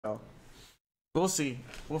So we'll see.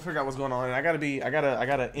 We'll figure out what's going on. And I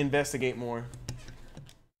gotta investigate more.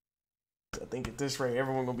 I think at this rate,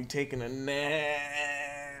 everyone gonna be taking a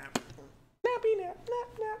nap. Nappy nap,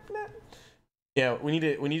 nap. Yeah, we need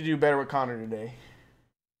to do better with Connor today.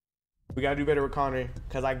 We gotta do better with Connor,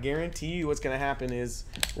 because I guarantee you what's gonna happen is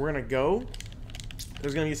we're gonna go.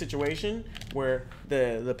 There's gonna be a situation where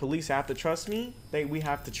the police have to trust me. We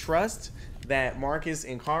have to trust that Marcus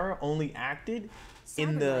and Kara only acted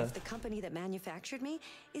in the company that manufactured me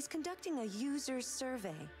is conducting a user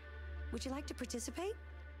survey. Would you like to participate?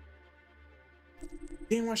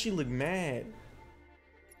 Damn, why she look mad?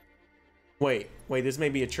 Wait, this may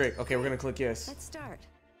be a trick. Okay, we're gonna click yes. Let's start.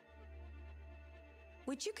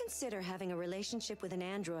 Would you consider having a relationship with an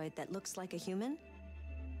android that looks like a human?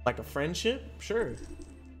 Like a friendship? Sure.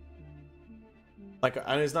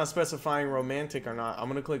 And it's not specifying romantic or not. I'm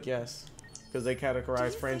gonna click yes, because they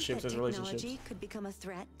categorize friendships as relationships. Technology could become a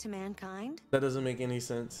threat to mankind? That doesn't make any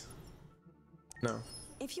sense. No.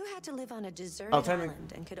 If you had to live on a deserted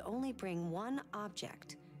island and could only bring one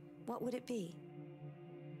object, what would it be?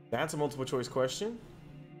 That's a multiple choice question.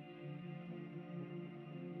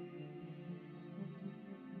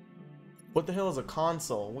 What the hell is a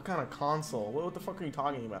console? What kind of console? What the fuck are you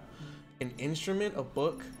talking about? An instrument? A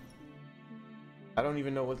book? I don't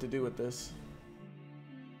even know what to do with this.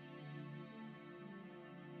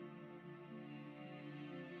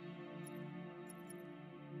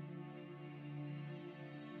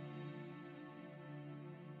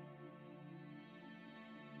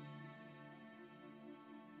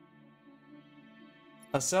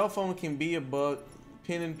 A cell phone can be a book,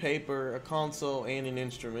 pen and paper, a console, and an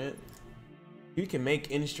instrument. You can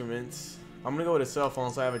make instruments. I'm gonna go with a cell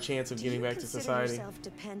phone so I have a chance of getting back to society. Do you consider yourself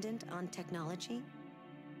dependent on technology?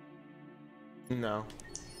 No.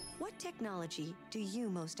 What technology do you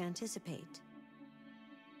most anticipate?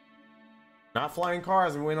 Not flying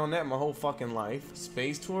cars. We went on that my whole fucking life.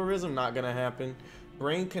 Space tourism, not gonna happen.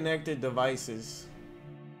 Brain connected devices.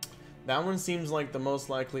 That one seems like the most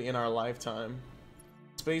likely in our lifetime.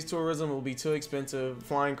 Space tourism will be too expensive.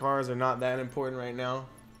 Flying cars are not that important right now.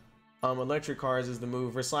 Electric cars is the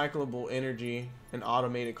move. Recyclable energy and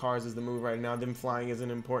automated cars is the move right now. Them flying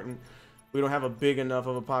isn't important. We don't have a big enough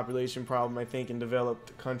of a population problem, I think, in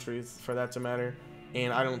developed countries for that to matter.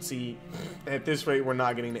 And I don't see, at this rate, we're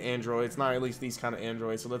not getting the androids. Not at least these kind of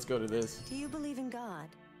androids. So let's go to this. Do you believe in God?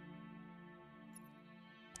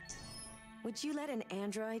 Would you let an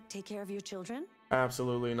android take care of your children?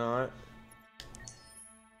 Absolutely not.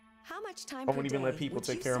 How much time I won't even let people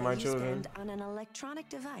take care of my children. On an electronic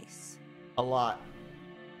device? A lot.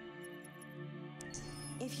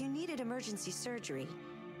 If you needed emergency surgery,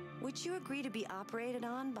 would you agree to be operated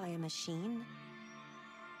on by a machine?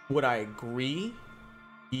 Would I agree?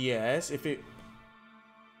 Yes, if it...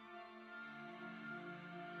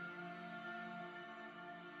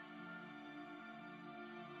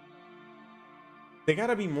 They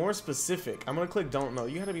gotta be more specific. I'm gonna click don't know.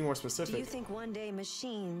 You gotta be more specific. Do you think one day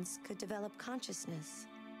machines could develop consciousness?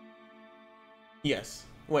 Yes.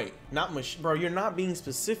 Wait, not bro, you're not being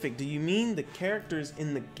specific. Do you mean the characters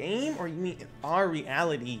in the game, or you mean in our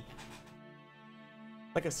reality?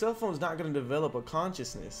 Like, a cell phone's not gonna develop a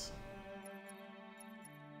consciousness.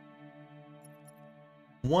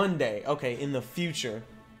 One day, okay, in the future,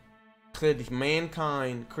 could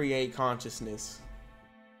mankind create consciousness?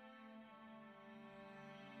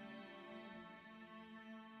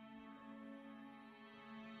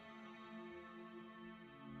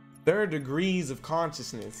 There are degrees of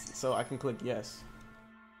consciousness, so I can click yes.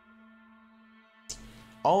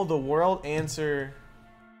 Oh, the world answer.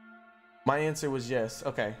 My answer was yes.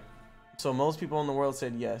 Okay, so most people in the world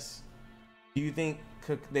said yes. Do you think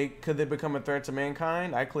could they become a threat to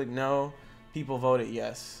mankind? I clicked no. People voted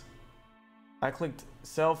yes. I clicked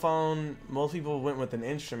cell phone. Most people went with an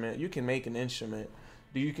instrument. You can make an instrument.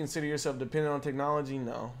 Do you consider yourself dependent on technology?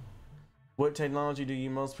 No. What technology do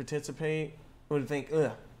you most participate? Would think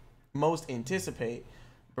most anticipate?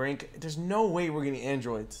 There's no way we're getting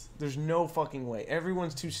androids. There's no fucking way.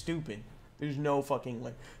 Everyone's too stupid. There's no fucking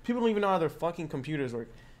way. People don't even know how their fucking computers work.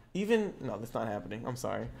 No, that's not happening. I'm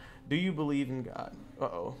sorry. Do you believe in God?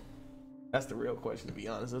 Uh-oh. That's the real question, to be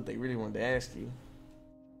honest, if they really wanted to ask you.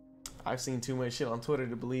 I've seen too much shit on Twitter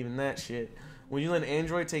to believe in that shit. Would you let an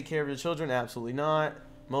android take care of your children? Absolutely not.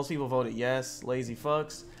 Most people voted yes. Lazy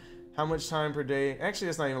fucks. How much time per day? Actually,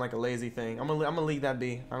 that's not even like a lazy thing. I'm gonna leave that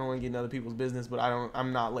be. I don't want to get in other people's business, but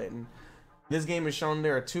I'm not letting. This game has shown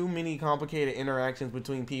there are too many complicated interactions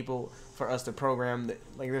between people for us to program that.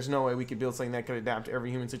 Like, there's no way we could build something that could adapt to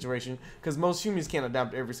every human situation, because most humans can't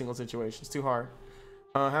adapt to every single situation. It's too hard.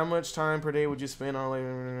 How much time per day would you spend on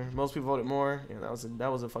like, most people voted more. Yeah,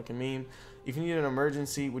 that was a fucking meme. If you need an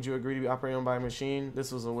emergency, would you agree to be operated by a machine?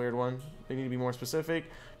 This was a weird one. They need to be more specific.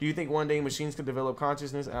 Do you think one day machines could develop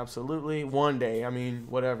consciousness? Absolutely. One day. I mean,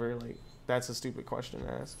 whatever. Like, that's a stupid question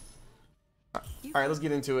to ask. All right, let's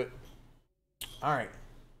get into it. All right.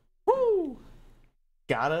 Woo!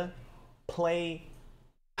 Gotta play.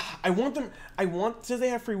 Since they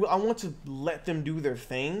have free will, I want to let them do their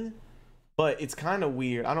thing, but it's kind of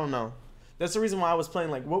weird. I don't know. That's the reason why I was playing,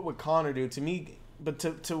 like, what would Connor do to me? But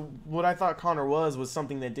to what I thought Connor was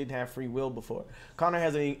something that did have free will before. Connor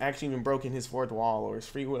hasn't actually even broken his fourth wall or his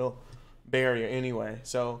free will barrier anyway.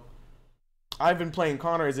 So I've been playing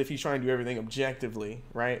Connor as if he's trying to do everything objectively,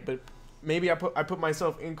 right? But maybe I put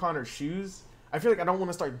myself in Connor's shoes. I feel like I don't want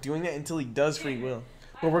to start doing that until he does free will.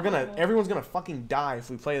 But everyone's gonna fucking die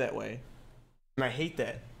if we play that way. And I hate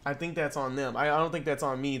that. I think that's on them. I don't think that's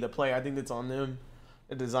on me, the player. I think that's on them,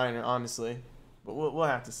 the designer, honestly. But we'll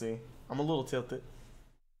have to see. I'm a little tilted.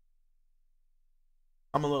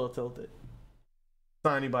 It's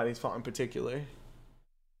not anybody's fault in particular.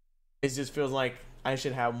 It just feels like I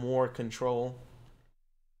should have more control.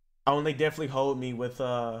 Oh, and they definitely hold me with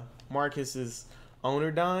Marcus's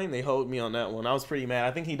owner dying. They hold me on that one. I was pretty mad.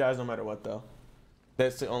 I think he dies no matter what, though.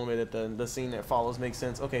 That's the only way that the scene that follows makes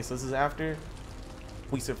sense. Okay, so this is after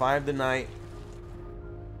we survived the night.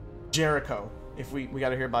 Jericho. If we got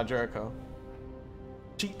to hear about Jericho.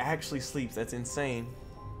 She actually sleeps. That's insane.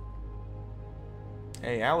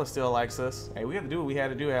 Hey, Alice still likes us. Hey, we had to do what we had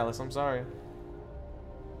to do, Alice. I'm sorry.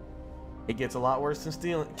 It gets a lot worse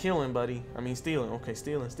than killing, buddy. I mean, stealing. Okay,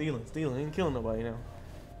 stealing. Ain't killing nobody now.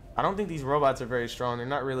 I don't think these robots are very strong. They're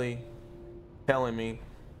not really telling me.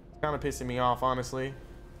 It's kind of pissing me off, honestly.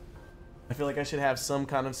 I feel like I should have some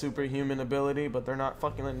kind of superhuman ability, but they're not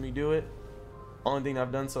fucking letting me do it. Only thing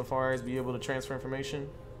I've done so far is be able to transfer information.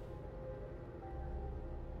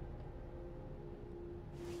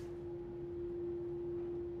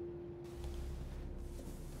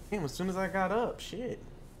 Damn, as soon as I got up, shit.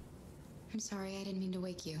 I'm sorry, I didn't mean to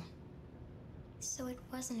wake you. So it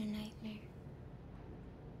wasn't a nightmare.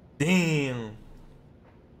 Damn.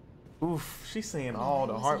 Oof, she's saying all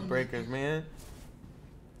the heartbreakers, man.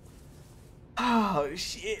 Oh,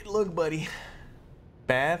 shit. Look, buddy.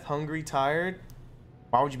 Bath, hungry, tired.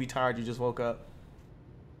 Why would you be tired? You just woke up.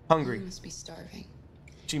 Hungry. You must be starving.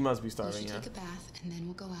 She must be starving, yeah. Take a bath, and then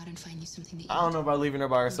we'll go out and find you something to eat. I don't know about leaving her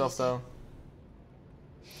by herself, though.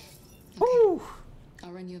 Okay. Woo!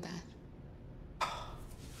 I'll run you a bath.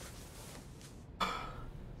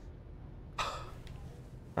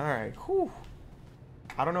 All right. Whew.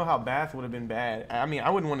 I don't know how bath would have been bad. I mean, I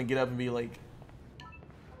wouldn't want to get up and be like,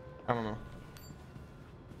 I don't know.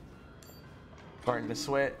 Starting to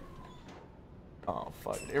sweat. Oh,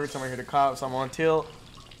 fuck. Every time I hear the cops, I'm on tilt.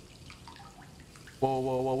 Whoa,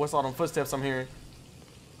 whoa, whoa. What's all them footsteps I'm hearing?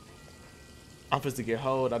 I'm supposed to get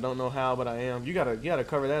hoed. I don't know how, but I am. You gotta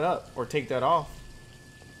cover that up or take that off.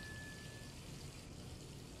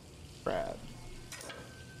 Crap.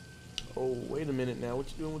 Oh, wait a minute now.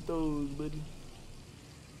 What you doing with those, buddy?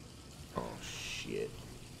 Oh, shit.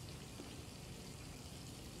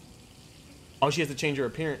 Oh, she has to change her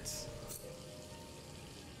appearance.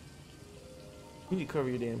 You need to cover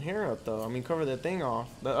your damn hair up, though. I mean, cover that thing off.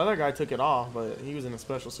 The other guy took it off, but he was in a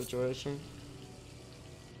special situation.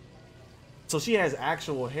 So she has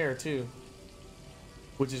actual hair, too.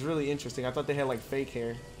 Which is really interesting. I thought they had, like, fake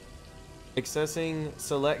hair. Accessing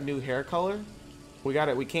select new hair color. We got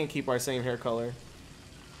it. We can't keep our same hair color.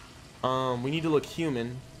 We need to look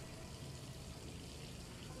human.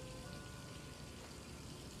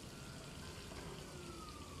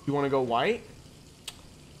 You want to go white?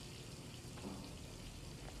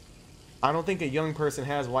 I don't think a young person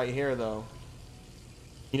has white hair, though.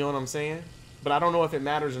 You know what I'm saying? But I don't know if it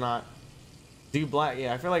matters or not. Do black?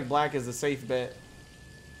 Yeah, I feel like black is a safe bet.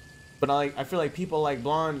 But I feel like people like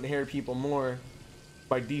blonde-haired people more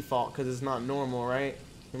by default because it's not normal, right?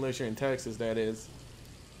 Unless you're in Texas, that is.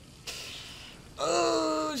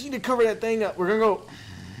 Oh, she need to cover that thing up. We're gonna go.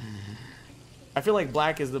 I feel like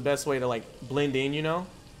black is the best way to like blend in, you know?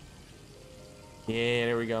 Yeah,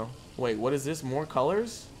 there we go. Wait, what is this? More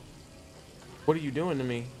colors? What are you doing to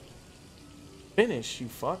me? Finish, you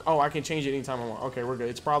fuck. Oh, I can change it anytime I want. Okay, we're good.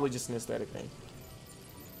 It's probably just an aesthetic thing.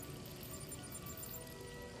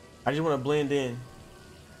 I just want to blend in.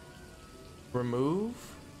 Remove.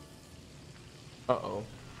 Uh-oh.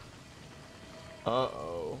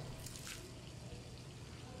 Uh-oh.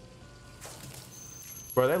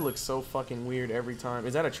 Bro, that looks so fucking weird every time.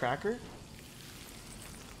 Is that a tracker?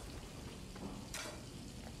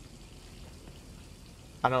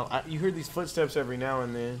 You hear these footsteps every now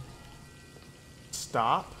and then.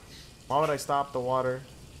 Stop? Why would I stop the water?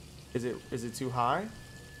 Is it too high?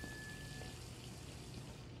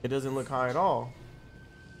 It doesn't look high at all.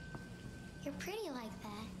 You're pretty like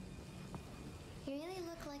that. You really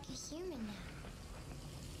look like a human now.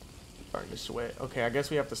 Starting to sweat. Okay, I guess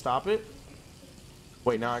we have to stop it.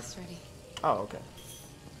 Wait, now It's ready. Oh, okay.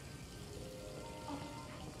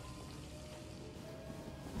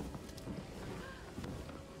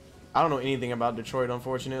 I don't know anything about Detroit,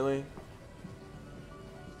 unfortunately.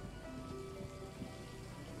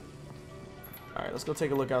 Alright, let's go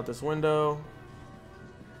take a look out this window.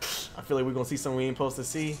 I feel like we're gonna see something we ain't supposed to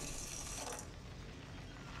see.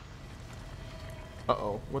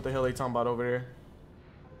 Uh-oh. What the hell are they talking about over there?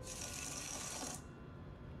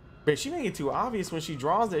 But she make it too obvious when she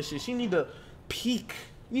draws that shit. She need to peek.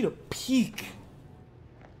 You need to peek.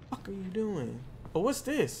 What the fuck are you doing? Oh, what's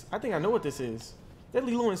this? I think I know what this is. That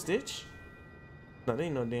Lilo and Stitch? No, they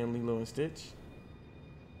ain't no damn Lilo and Stitch.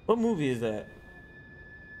 What movie is that?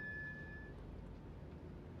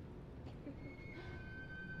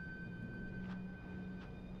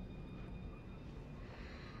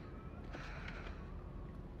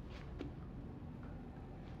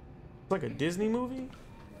 It's like a Disney movie?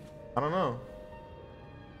 I don't know.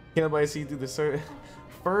 Can nobody see through the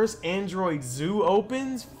first Android Zoo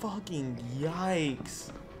opens? Fucking yikes.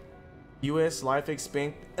 U.S. United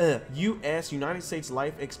States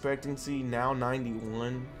life expectancy now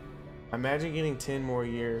 91. Imagine getting 10 more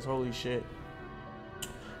years. Holy shit.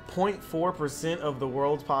 0.4% of the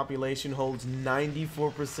world's population holds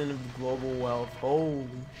 94% of the global wealth. Holy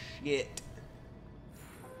shit.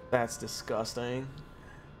 That's disgusting.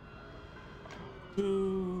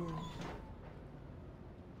 Ooh.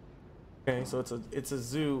 Okay, so it's a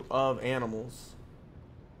zoo of animals.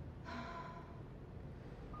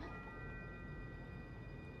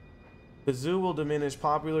 The zoo will diminish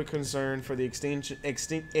popular concern for the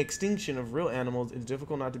extinction of real animals. It's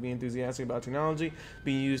difficult not to be enthusiastic about technology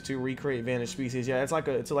being used to recreate vanished species. Yeah, it's like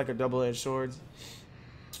a double-edged sword.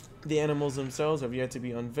 The animals themselves have yet to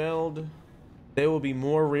be unveiled. They will be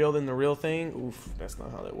more real than the real thing. Oof, that's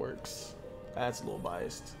not how that works. That's a little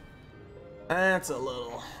biased. That's a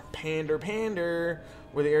little pander,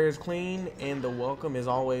 where the air is clean and the welcome is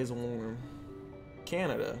always warm.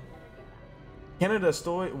 Canada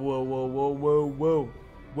still,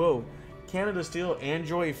 whoa. Canada still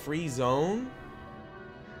Android free zone?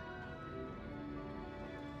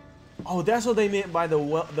 Oh, that's what they meant by the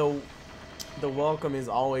welcome is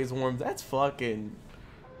always warm. That's fucking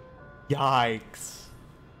yikes.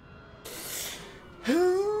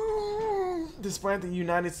 Despite the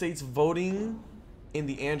United States voting in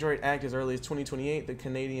the Android Act as early as 2028, the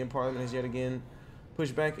Canadian Parliament has yet again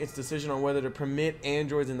pushed back its decision on whether to permit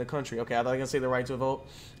androids in the country. Okay, I thought I was gonna say the right to vote.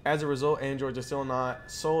 As a result, androids are still not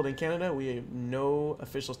sold in Canada. We have no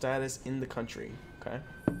official status in the country. Okay,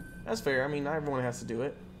 that's fair. I mean, not everyone has to do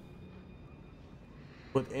it.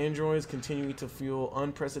 With androids continuing to fuel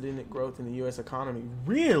unprecedented growth in the U.S. economy,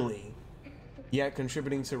 really, yet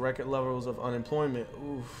contributing to record levels of unemployment.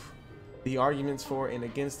 Oof. The arguments for and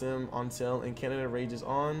against them on sale in Canada rages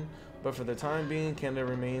on, but for the time being, Canada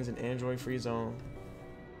remains an Android-free zone.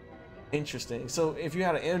 Interesting. So if you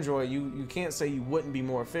had an Android, you can't say you wouldn't be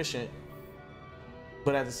more efficient,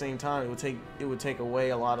 but at the same time, it would take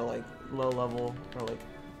away a lot of like low level or like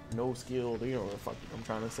no skilled. You know what the fuck I'm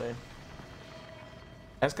trying to say.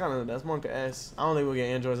 That's Monka S. I don't think we'll get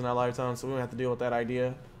Androids in our lifetime, so we don't have to deal with that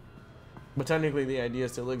idea. But technically, the idea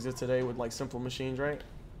still exists today with like simple machines, right?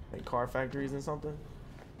 Like car factories and something.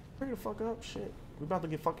 Hurry the fuck up, shit. We about to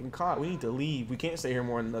get fucking caught. We need to leave. We can't stay here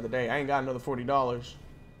more than another day. I ain't got another $40.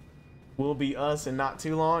 Will be us in not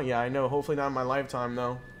too long. Yeah, I know. Hopefully not in my lifetime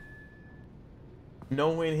though.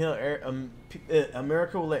 No way in hell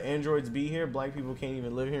America will let androids be here. Black people can't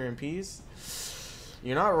even live here in peace.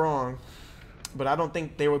 You're not wrong, but I don't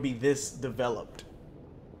think they would be this developed.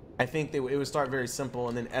 I think it would start very simple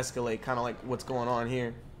and then escalate, kind of like what's going on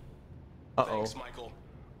here. Thanks, Michael.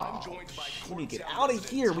 I'm joined by we need to get out of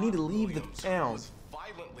here. We need to leave the town. Was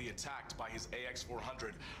violently attacked by his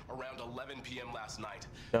AX400 around 11 p.m. last night.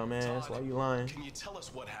 Dumbass, why are you lying? Can you tell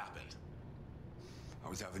us what happened? I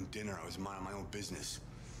was having dinner. I was minding my own business.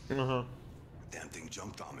 Uh-huh. Damn thing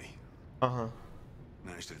jumped on me. Uh-huh.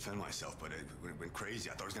 Managed to defend myself, but it went crazy.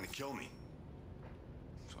 I thought it was gonna kill me.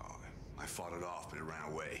 So I fought it off, but it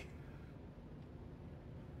ran away.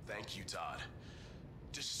 Thank you, Todd.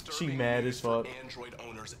 She mad as fuck. Android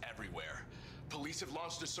owners everywhere. Police have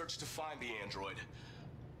launched a search to find the android.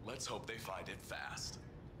 Let's hope they find it fast.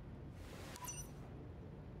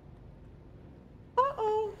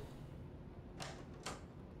 Uh-oh.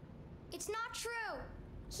 It's not true.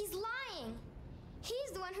 He's lying.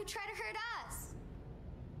 He's the one who tried to hurt us.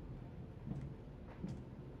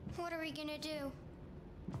 What are we gonna do?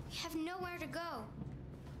 We have nowhere to go.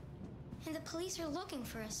 And the police are looking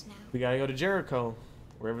for us now. We gotta go to Jericho,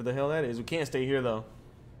 wherever the hell that is. We can't stay here though.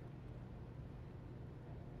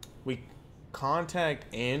 We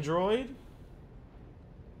contact Android.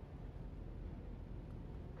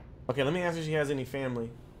 Okay, let me ask if she has any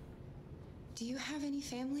family. Do you have any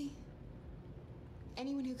family?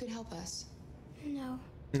 Anyone who could help us? No.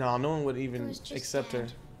 No, no one would It even was just accept her.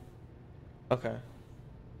 Dad. Okay.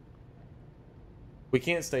 We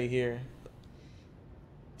can't stay here.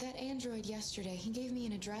 That android yesterday, he gave me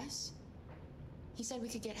an address. He said we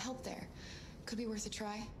could get help there. Could be worth a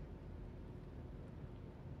try. I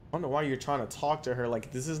wonder why you're trying to talk to her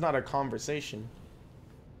like this is not a conversation.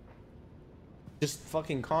 Just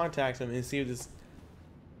fucking contact him and see if this...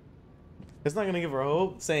 It's not gonna give her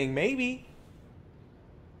hope, saying maybe.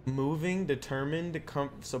 Moving, determined,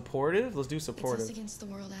 supportive? Let's do It's supportive. us against the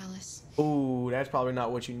world, Alice. Ooh, that's probably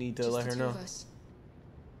not what you need to Just let the her two know. of us.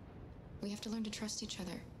 We have to learn to trust each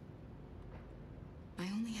other. I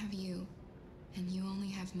only have you, and you only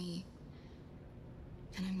have me.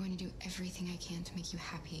 And I'm going to do everything I can to make you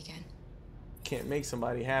happy again. Can't make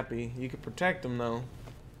somebody happy. You can protect them though.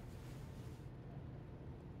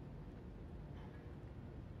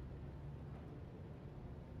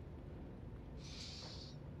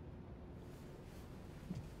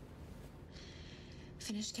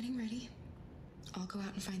 Finish getting ready. I'll go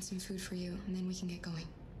out and find some food for you, and then we can get going.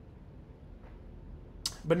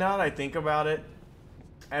 But now that I think about it,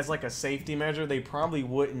 as like a safety measure, they probably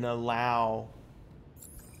wouldn't allow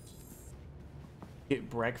get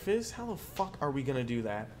breakfast. How the fuck are we gonna do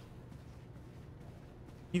that?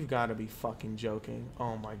 You've got to be fucking joking.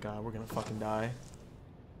 Oh my god, we're gonna fucking die.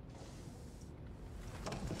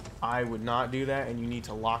 I would not do that, and you need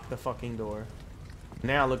to lock the fucking door.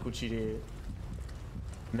 Now look what you did.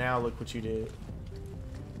 Now look what you did.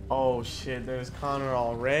 Oh shit, there's Connor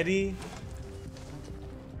already.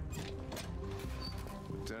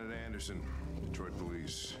 Lieutenant Anderson, Detroit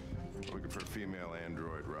Police. Looking for a female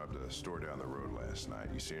android robbed a store down the road last night.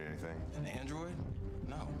 You seen anything? An android?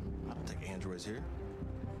 No, I don't think androids here.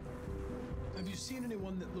 Have you seen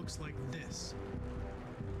anyone that looks like this?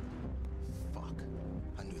 Fuck.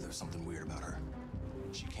 I knew there was something weird about her.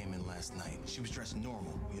 She came in last night. She was dressed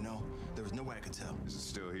normal, you know? There was no way I could tell. Is it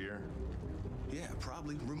still here? Yeah,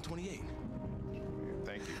 probably room 28. Yeah,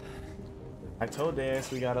 thank you. I told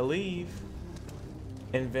Daz we gotta leave.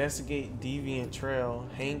 Investigate deviant trail.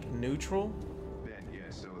 Hank neutral? Ben, yeah,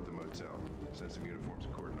 still at the motel. Send some uniforms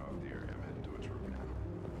and cordon off the area. I'm heading to its room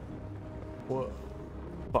now. What?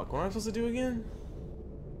 Fuck, what am I supposed to do again?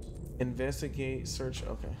 Investigate, search,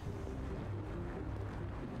 okay.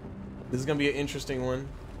 This is gonna be an interesting one.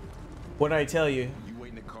 What did I tell you? You wait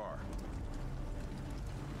in the car.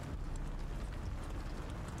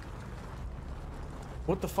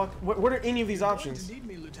 What the fuck? What are any of these You're options? going to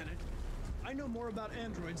need me, Lieutenant. I know more about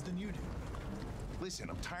androids than you do. Listen,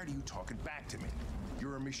 I'm tired of you talking back to me.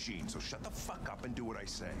 You're a machine, so shut the fuck up and do what I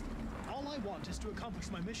say. All I want is to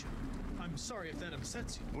accomplish my mission. I'm sorry if that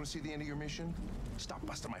upsets you. You want to see the end of your mission? Stop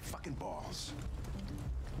busting my fucking balls.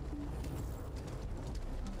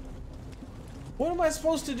 What am I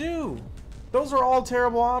supposed to do? Those are all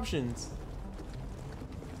terrible options.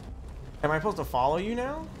 Am I supposed to follow you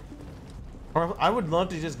now? Or I would love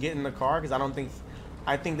to just get in the car because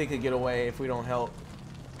I think they could get away if we don't help.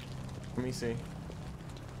 Let me see.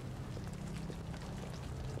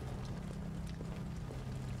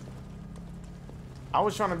 I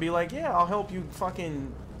was trying to be like, yeah, I'll help you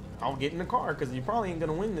I'll get in the car because you probably ain't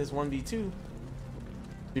gonna win this 1v2.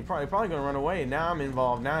 You're probably gonna run away. Now I'm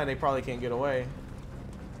involved. Now they probably can't get away.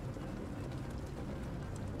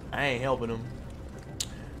 I ain't helping them.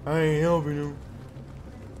 I ain't helping them.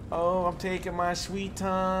 Oh, I'm taking my sweet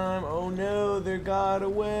time. Oh no, they got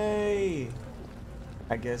away.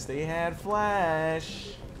 I guess they had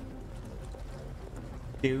flash.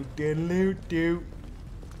 Do do do do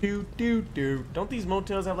do do do. Don't these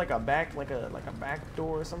motels have like a back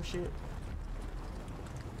door or some shit?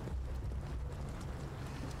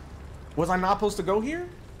 Was I not supposed to go here?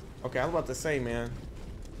 Okay, I was about to say, man.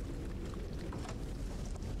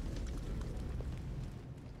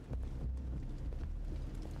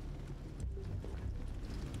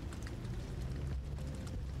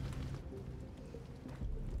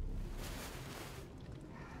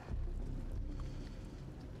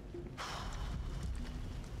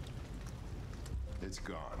 It's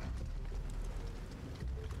gone.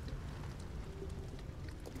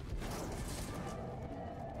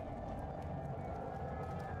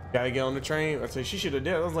 Gotta get on the train. I said she should have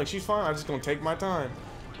did. I was like, she's fine. I'm just gonna take my time.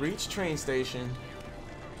 Reach train station.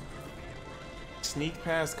 Sneak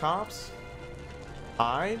past cops.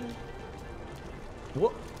 Hide.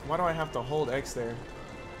 What? Why do I have to hold X there?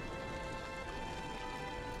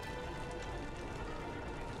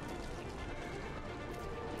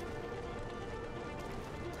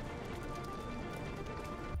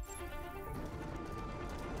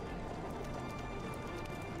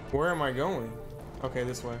 Where am I going? Okay,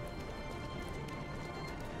 this way.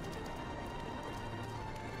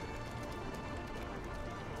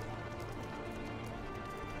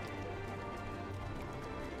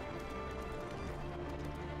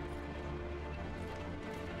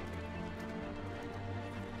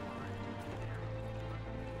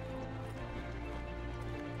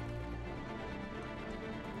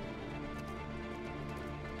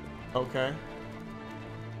 Okay.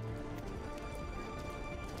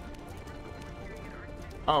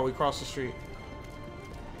 Oh, we crossed the street.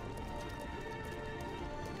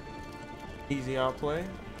 Easy outplay.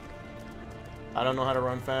 I don't know how to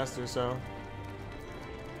run faster, so.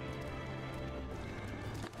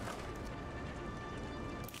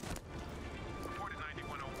 Report at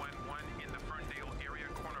 91011 in the Ferndale area,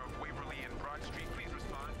 corner of Waverly and Broad Street. Please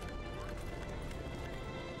respond.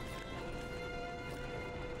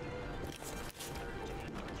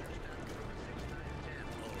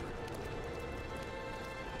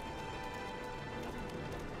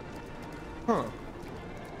 Huh.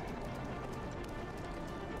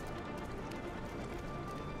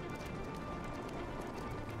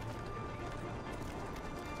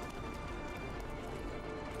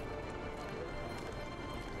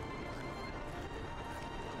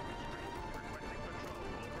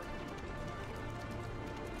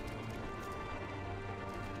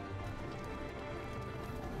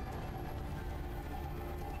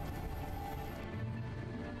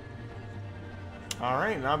 All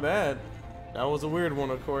right, not bad. That was a weird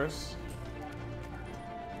one, of course.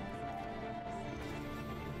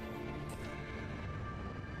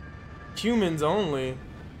 Humans only.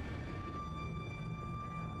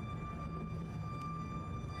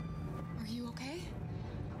 Are you okay?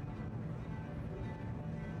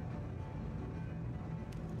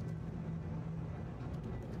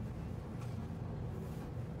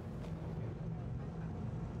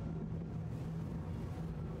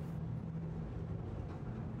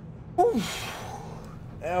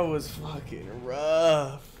 That was fucking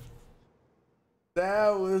rough.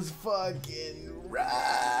 That was fucking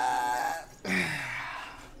rough.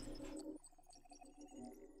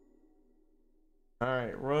 All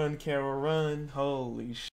right, run, Carol, run. Holy shit.